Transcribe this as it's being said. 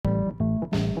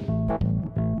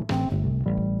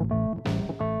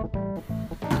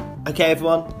Okay,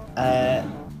 everyone.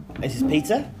 This is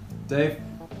Peter. Dave.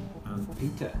 And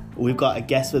Peter. We've got a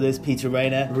guest with us, Peter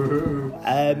Rayner.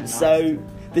 So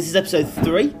this is episode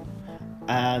 3,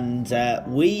 and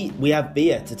we have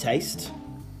beer to taste.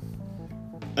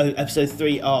 Episode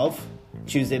 3 of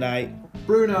Tuesday Night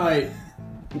Brew Night.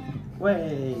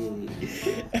 Way.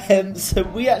 So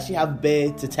we actually have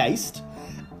beer to taste,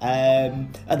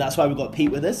 and that's why we've got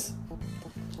Pete with us.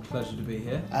 Pleasure to be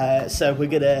here. So we're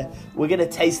gonna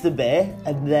taste the beer,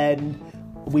 and then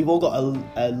we've all got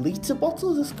a litre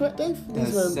bottle. Is this correct, Dave?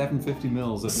 There's 750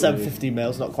 mils. 750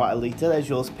 mils, not quite a litre. There's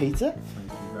yours, Peter.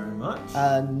 Thank you very much.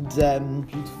 And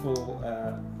Beautiful.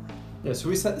 So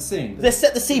we set the scene. let's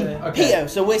set the scene, Yeah, okay. Peter.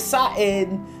 So we're sat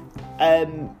in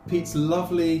Pete's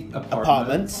lovely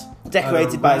apartment,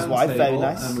 decorated by his wife. Very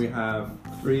nice. And we have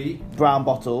 3 brown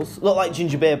bottles, look like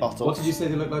ginger beer bottles. What did you say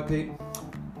they look like, Pete?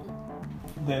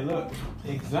 They look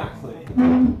exactly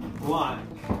like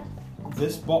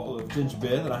this bottle of ginger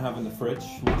beer that I have in the fridge,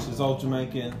 which is Old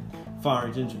Jamaican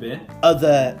Fiery Ginger Beer.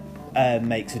 Other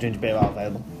makes of ginger beer are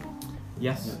available.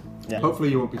 Yes. Yeah. Hopefully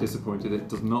you won't be disappointed. It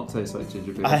does not taste like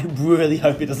ginger beer. I really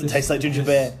hope it doesn't taste like ginger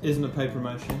beer. Isn't a paid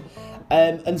promotion.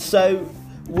 And so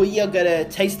we are gonna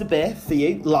taste the beer for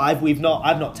you live.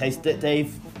 I've not tasted it,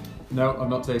 Dave, No, I've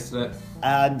not tasted it.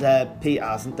 and Pete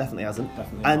definitely hasn't.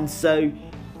 Definitely And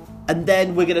and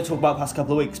then we're gonna talk about the past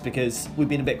couple of weeks because we've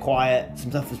been a bit quiet.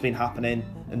 Some stuff has been happening,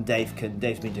 and Dave's been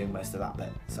doing most of that bit.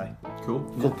 So Cool.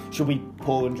 cool. Should we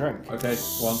pour and drink? Okay,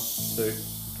 1, 2.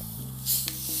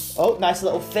 Oh, nice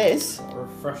little fizz. A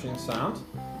refreshing sound.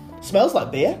 Smells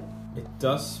like beer. It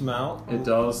does smell It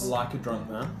does. like a drunk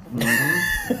man.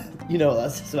 You know what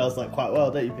that smells like quite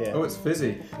well, don't you, Peter? Oh, it's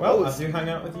fizzy. Well, I do hang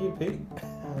out with you, Pete.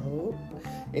 Oh,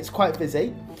 it's quite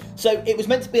fizzy. So it was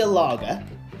meant to be a lager.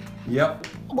 Yep.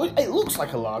 Well, it looks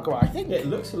like a lager, I think. It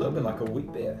looks a little bit like a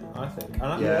wheat beer, I think. And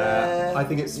I Yeah. I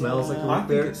think it smells like a I wheat think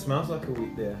beer. it smells like a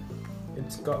wheat beer.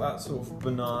 It's got that sort of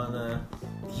banana,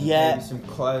 Yeah. maybe some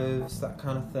cloves, that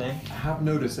kind of thing. I have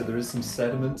noticed that there is some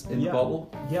sediment in the Yeah. bottle.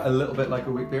 Yeah. A little bit like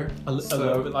a wheat beer. A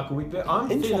little bit like a wheat beer. I'm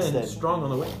Interesting. feeling strong on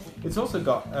the wheat. It's also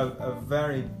got a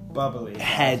very bubbly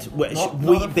Head, which Not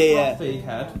wheat a beer. fluffy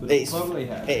head, but It's a bubbly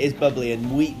head. It is bubbly,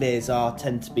 and wheat beers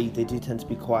tend to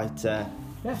be quite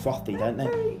frothy, don't they?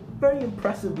 Very, very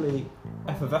impressively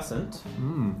effervescent.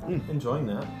 Enjoying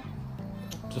that.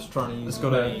 Just trying to use It's as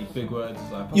got a- many big words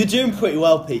as I possibly You're doing can. pretty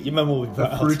well, Pete. You remember what we put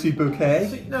A out? fruity bouquet.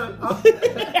 See, no,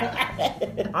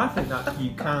 I think that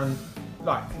you can,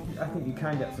 I think you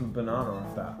can get some banana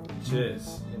off that, which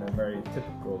is, very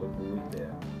typical of the wheat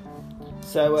beer.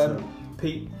 So,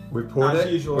 Pete, We poured as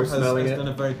it. usual, We're has smelling it. done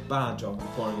a very bad job of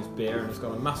pouring his beer, and it's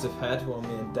got a massive head. While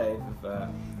me and Dave have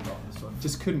got this one.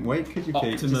 Just couldn't wait, could you,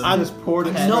 Pete? Optimum. Just poured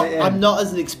it straight in. I'm not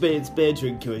as an experienced beer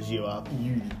drinker as you are.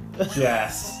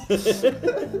 Yes.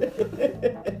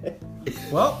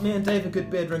 Well, me and Dave are good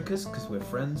beer drinkers because we're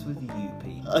friends with you,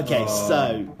 Pete. Okay, Oh.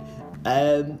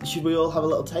 so should we all have a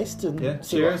little taste and Yeah,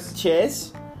 see what- cheers.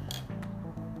 Cheers.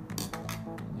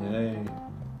 Yay.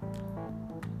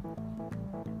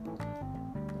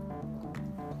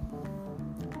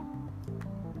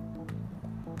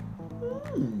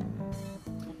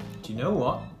 Do you know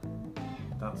what?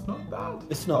 That's not bad.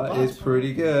 It's not That bad. is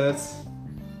pretty good.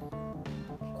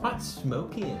 Quite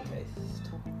smoky in taste.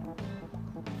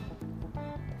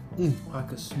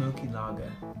 Like a smoky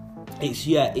lager. It's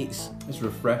It's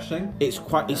refreshing.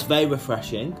 it's very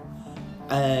refreshing.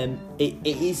 The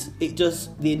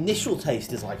initial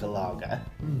taste is like a lager.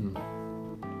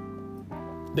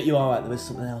 But you are right, there is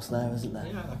something else there, isn't there?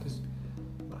 Yeah, like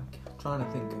trying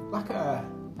to think of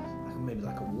maybe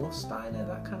like a Warsteiner,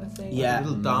 that kind of thing. Yeah. Like a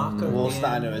little darker. at the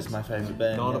Warsteiner end. is my favourite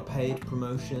beer. Not yeah. a paid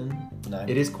promotion. No.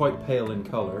 It is quite pale in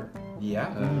colour. Yeah.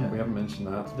 We haven't mentioned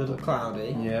that. A little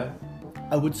cloudy. Yeah.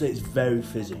 I would say it's very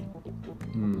fizzy,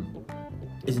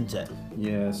 isn't it?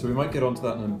 Yeah, so we might get onto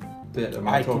that in a bit and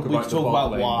We we'll can talk about the talk about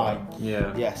bottling, why. but-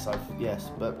 Yeah.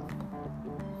 Yes, but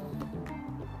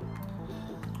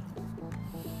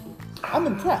I'm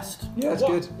impressed. Yeah, it's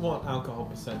what, good. What alcohol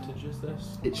percentage is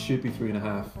this? It should be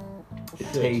 3.5.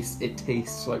 Should. It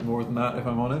tastes like more than that, if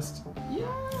I'm honest. Yeah.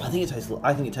 I think it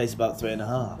tastes about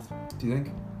 3.5. Do you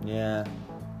think? Yeah.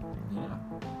 Yeah.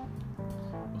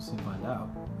 We'll soon find out.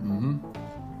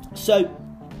 So,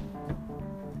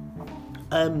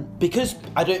 because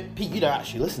Pete, you don't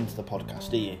actually listen to the podcast,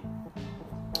 do you?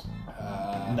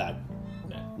 No.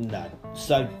 No.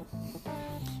 So,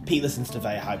 Pete listens to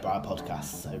very highbrow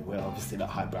podcasts, so we're obviously not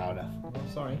highbrow enough. Oh,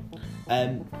 sorry.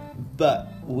 But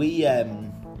we,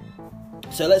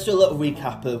 so let's do a little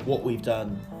recap of what we've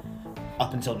done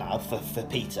up until now for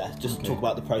Peter. Just Okay. talk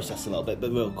about the process a little bit,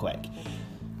 but real quick.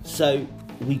 So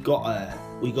we got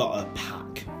a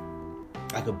pack,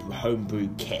 like a homebrew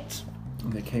kit.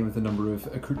 And they came with a number of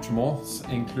accoutrements,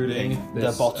 including The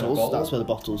this, bottles. bottle, That's where the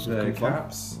bottles have the come from.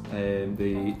 caps,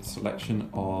 the selection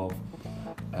of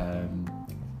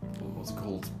what's it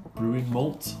called, brewing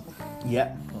malt,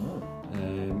 Yeah.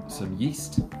 some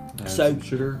yeast, So- some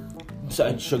sugar. So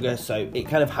and sugar. So it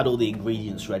kind of had all the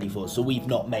ingredients ready for us. So we've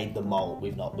not made the malt.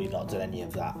 We've not done any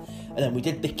of that. And then we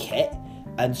did the kit.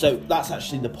 And so that's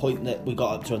actually the point that we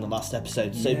got up to in the last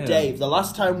episode. So Yeah. Dave, the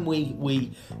last time we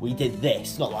did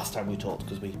this, not last time we talked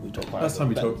because we talked quite Last a time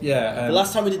we bit, talked, yeah. the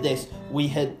last time we did this, we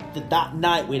had that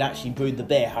night we'd actually brewed the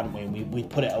beer, hadn't we? And we'd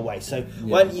put it away. So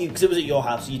why don't you? Because it was at your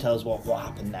house. You tell us what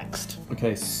happened next.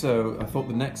 Okay, so I thought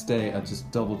the next day I'd just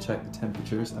double check the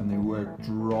temperatures, and they were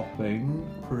dropping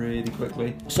pretty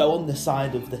quickly. So on the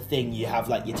side of the thing, you have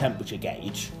like your temperature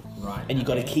gauge, Right. and you've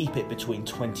got to keep it between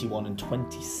 21 and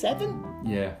 27.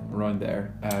 Yeah, around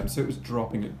there. So it was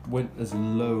dropping. It went as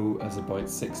low as about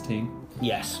 16.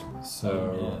 Yes.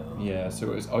 So yeah,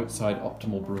 so it was outside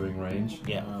optimal brewing range.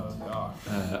 Yeah. Oh gosh.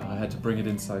 I had to bring it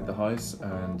inside the house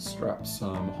and strap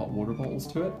some hot water bottles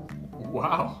to it.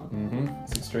 Wow.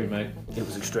 It's extreme, mate. It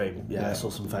was extreme. Yeah, I Yeah. saw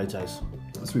some photos.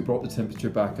 So we brought the temperature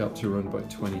back up to around about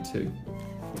 22,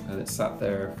 and it sat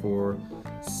there for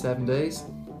 7 days.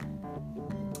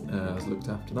 I was looked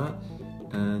after that,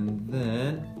 and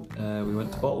then we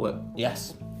went to bottle it.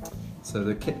 Yes. So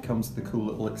the kit comes with a cool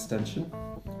little extension,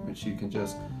 which you can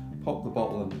just pop the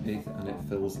bottle underneath, and it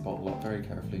fills the bottle up very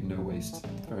carefully, no waste.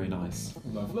 Very nice.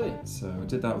 Lovely. So I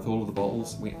did that with all of the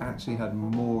bottles. We actually had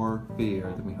more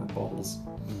beer than we had bottles,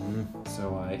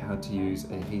 so I had to use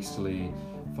a hastily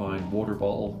found water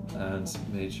bottle and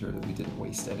made sure that we didn't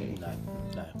waste any. No.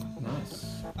 Nice.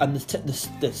 And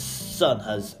the sun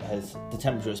has the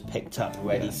temperature has picked up,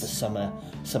 ready Yes. for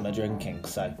summer drinking.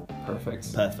 So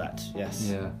Perfect. perfect. Yes.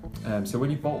 Yeah. So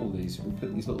when you bottle these, we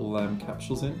put these little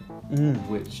capsules in,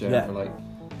 which Yeah. are like,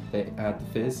 they add the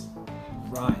fizz.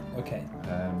 Right. Okay.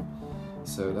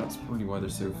 So that's probably why they're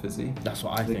so fizzy. That's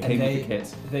what I They think. came And with the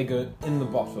kit. They go in the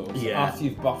bottle. So Yeah. after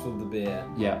you've bottled the beer,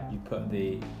 Yeah. you put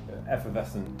the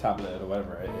effervescent tablet or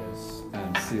whatever it is,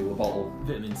 And seal the bottle.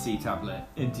 vitamin C tablet,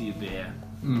 into your beer.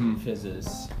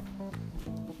 Fizzes.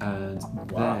 And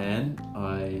Wow. then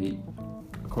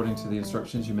according to the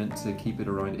instructions, you're meant to keep it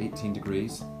around 18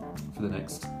 degrees for the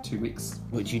next 2 weeks.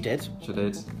 Which you did. Which I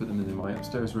did. Put them in my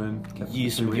upstairs room. Kept them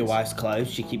Use for some 2 of your weeks. wife's clothes.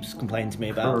 She keeps complaining to me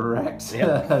about. Correct.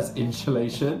 Yep. As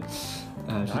insulation. She's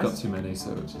got Nice. too many,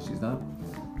 so just use that.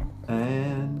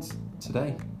 And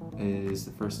today is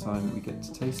the first time that we get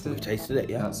to taste We've it. tasted it,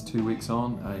 yeah. That's 2 weeks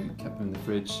on. I kept them in the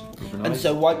fridge overnight. And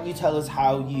so, why don't you tell us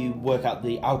how you work out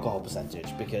the alcohol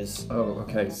percentage? Because Oh,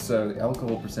 okay. So the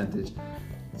alcohol percentage.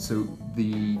 So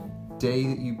the day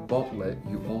that you bottle it,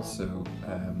 you also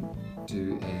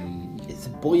do a it's a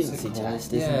what's buoyancy it called?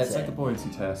 test, isn't Yeah, it? it's like a buoyancy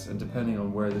test, and depending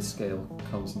on where the scale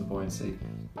comes in the buoyancy,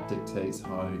 dictates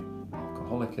how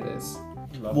alcoholic it is.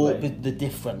 Lovely. What would the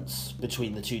difference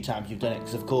between the two times you've done it?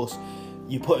 Because of course,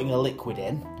 you're putting a liquid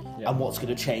in, Yeah. and what's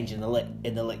going to change in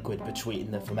the liquid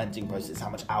between the fermenting process? How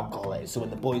much alcohol it is. So when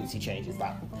the buoyancy changes,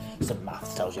 that some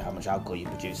maths tells you how much alcohol you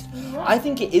produced. I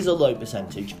think it is a low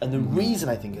percentage, and the reason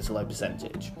I think it's a low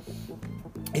percentage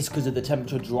is because of the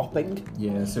temperature dropping.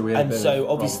 Yeah, so we had a And bit so of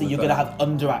obviously problem you're with going to that.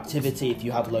 have underactivity if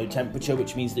you have low temperature,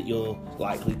 which means that you're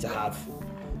likely to have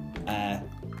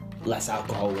less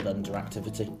alcohol with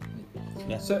underactivity.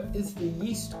 Yeah. So is the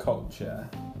yeast culture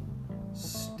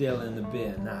still in the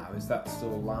beer now? Is that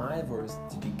still alive, or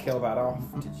did you kill that off?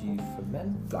 Did you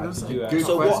ferment? Like, That's did a you, good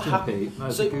So what question, hap- Pete.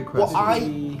 That's so a good what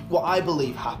question. what I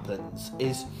believe happens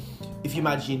is, if you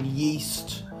imagine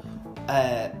yeast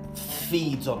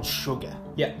feeds on sugar.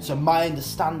 Yeah. So my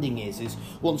understanding is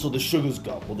once all the sugar's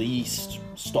gone, well, the yeast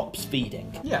stops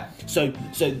feeding. Yeah. So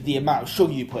the amount of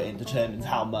sugar you put in determines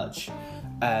how much.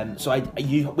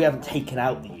 We haven't taken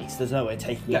out the yeast. There's no way of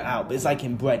taking it out. But it's like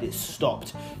in bread, it's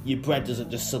stopped. Your bread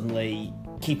doesn't just suddenly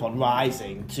keep on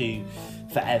rising to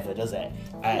forever, does it?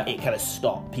 It kind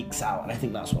of peaks out, and I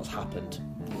think that's what's happened.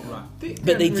 Right.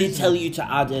 But they did tell you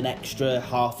to add an extra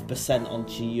 0.5%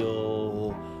 onto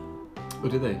your. Oh,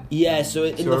 did they? Yeah, so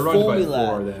in the around about 4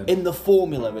 formula, then. in the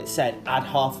formula it said add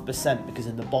 0.5% because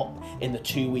in the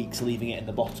 2 weeks leaving it in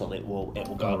the bottle it will go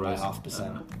Oh, up by right.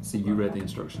 0.5%. So you read the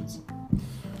instructions.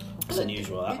 It's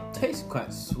unusual that. It tastes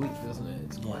quite sweet, doesn't it?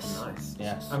 It's quite Yes. nice.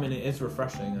 Yes. I mean, it is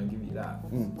refreshing. I'll give you that.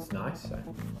 It's nice. So.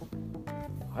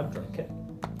 I've drunk it.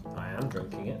 I am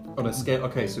drinking it. On a scale,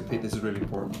 okay, so Pete, this is really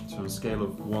important. So on a scale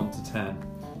of 1 to 10,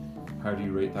 how do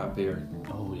you rate that beer?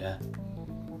 Oh yeah.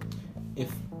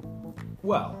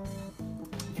 Well,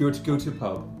 If you were to go to a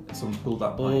pub and someone pulled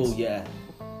that pint, Oh yeah.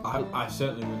 I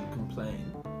certainly wouldn't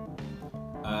complain.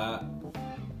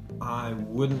 I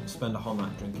wouldn't spend a whole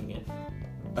night drinking it.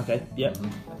 Okay, yep.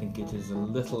 I think it is a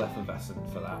little effervescent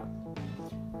for that.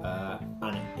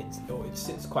 And it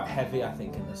sits quite heavy, I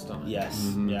think, in the stomach.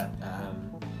 Yes, yeah.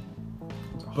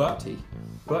 But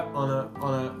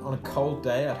on a cold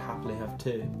day, I'd happily have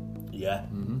 2 Yeah.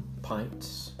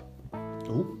 pints.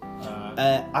 Ooh.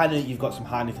 I know you've got some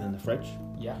Heineken in the fridge.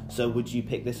 Yeah, So would you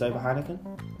pick this over Heineken?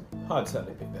 I'd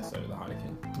certainly pick this over the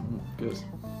Heineken. Good.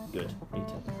 Good. Me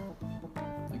too.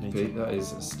 Thank Me you, too. Pete. That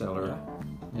is stellar.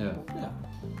 Yeah.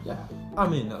 Yeah. I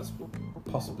mean, that's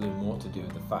possibly more to do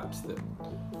with the fact that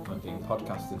I'm being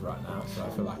podcasted right now, so I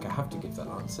feel like I have to give that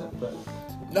answer. But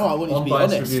No, I want you to be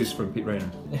Unbiased honest. reviews from Pete Rayner.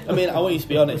 I mean, I want you to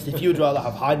be honest. If you would rather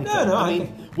have Heineken, No, I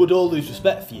mean, would all lose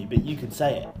respect for you, but you can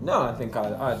say it. no, I think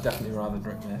I'd definitely rather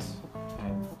drink this.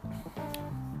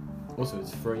 Also,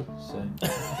 it's free, so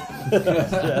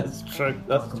That's true.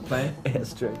 can't complain.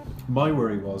 That's true. My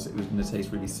worry was it was going to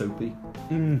taste really soapy.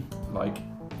 Like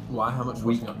Why? How much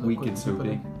weak, washing up weak liquid and did you put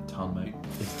soapy. in? Ton, mate.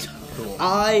 Cool.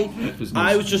 I There's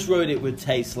was just worried it would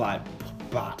taste like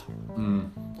bad.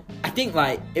 I think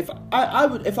like if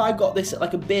I got this at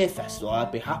like a beer festival,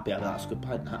 I'd be happy. I'd be like, that's a good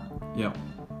pint. That. Yeah.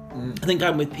 I think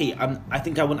I'm with Pete. I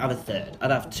think I wouldn't have a third. I'd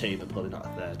have 2, but probably not a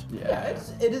third. Yeah,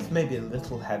 it is maybe a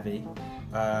little heavy.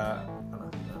 And I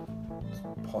think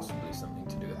that's possibly something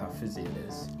to do with how fizzy it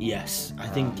is. Yes, I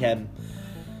think. And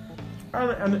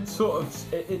it sort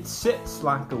of it sits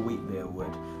like a wheat beer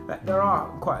would. There are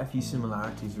quite a few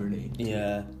similarities really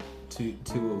Yeah. to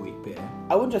a wheat beer.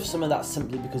 I wonder if some of that's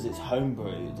simply because it's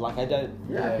homebrewed. Like I don't.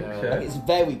 Yeah. Like it's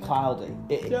very cloudy.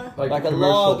 Yeah. Like, Like a a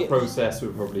commercial lager- process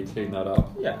would probably clean that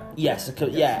up. Yeah. Yes,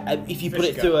 if you put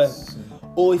it through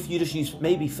or if you just use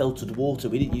maybe filtered water.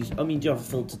 We didn't use. I mean, do you have a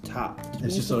filtered tap? Did we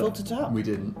It's use just a a- filtered tap? We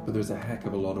didn't, but there's a heck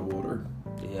of a lot of water.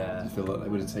 Yeah. I feel like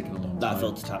that would have taken a long That time.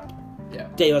 filter tap. Yeah.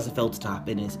 Dave has a filter tap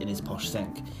in his posh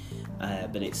sink,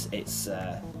 but it's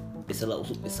a little.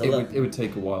 It would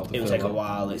take a while to It would fill take a up.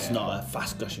 while. It's Yeah. not a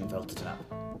fast gushing filter tap.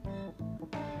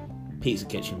 Pete's a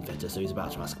kitchen fitter, so he's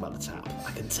about to ask about the tap.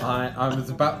 I can tell. I was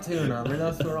about to, and I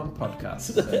realised we're on podcast,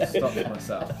 so I stopped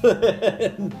myself.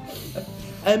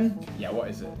 Yeah, what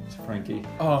is it? It's Frankie.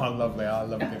 Oh, lovely! I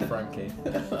love good Frankie.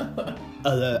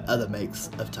 Other makes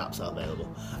of taps are available.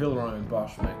 Villeroy and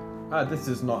Bosch, mate. This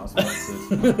is not a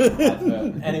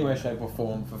sponsored any way, shape, or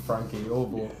form for Frankie or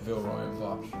Villeroy and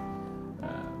Bosch.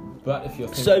 But if you're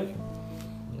thinking, So,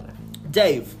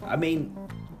 Dave, I mean,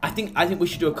 I think we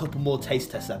should do a couple more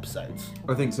taste test episodes.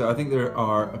 I think so. I think there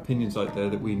are opinions out there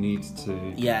that we need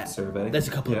to survey. There's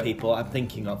a couple Yeah. of people I'm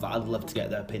thinking of that I'd love to get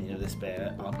their opinion of this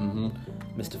beer on.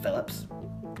 Mr. Phillips,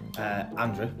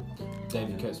 Andrew,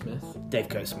 David Coates Smith. Dave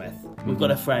Coates Smith. We've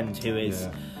got a friend who is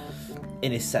Yeah.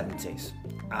 in his 70s,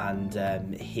 and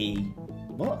he.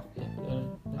 What?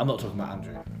 I'm not talking about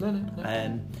Andrew.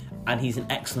 No. And he's an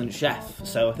excellent chef,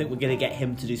 so I think we're going to get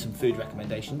him to do some food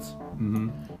recommendations.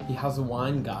 He has a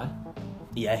wine guy.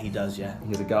 Yeah, he does, yeah.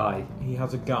 He's a guy. He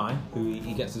has a guy who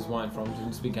he gets his wine from.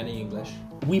 Doesn't speak any English.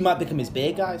 We might become his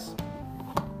beer guys.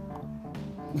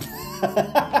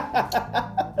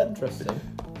 Interesting.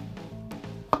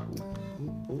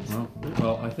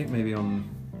 Well, I think maybe on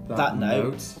That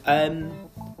note,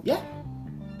 yeah.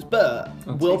 But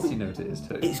on we'll tasty be, note it is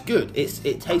too. it's good.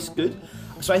 It tastes good.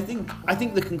 So I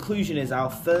think the conclusion is our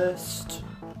first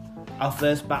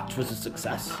batch was a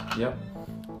success. Yep.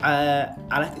 And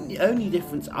I think the only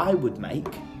difference I would make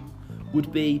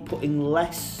would be putting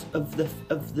less of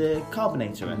the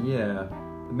carbonator in. Yeah.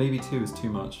 Maybe 2 is too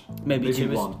much. Maybe 2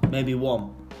 1. is maybe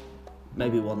 1.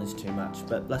 Maybe 1 is too much.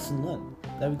 But lesson learned.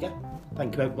 There we go.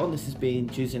 Thank you everyone. This has been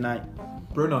Tuesday Night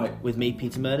Brew night. with me,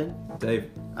 Peter Murden, Dave.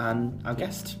 and our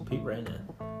guest. Pete Rayner.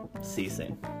 See you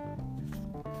soon.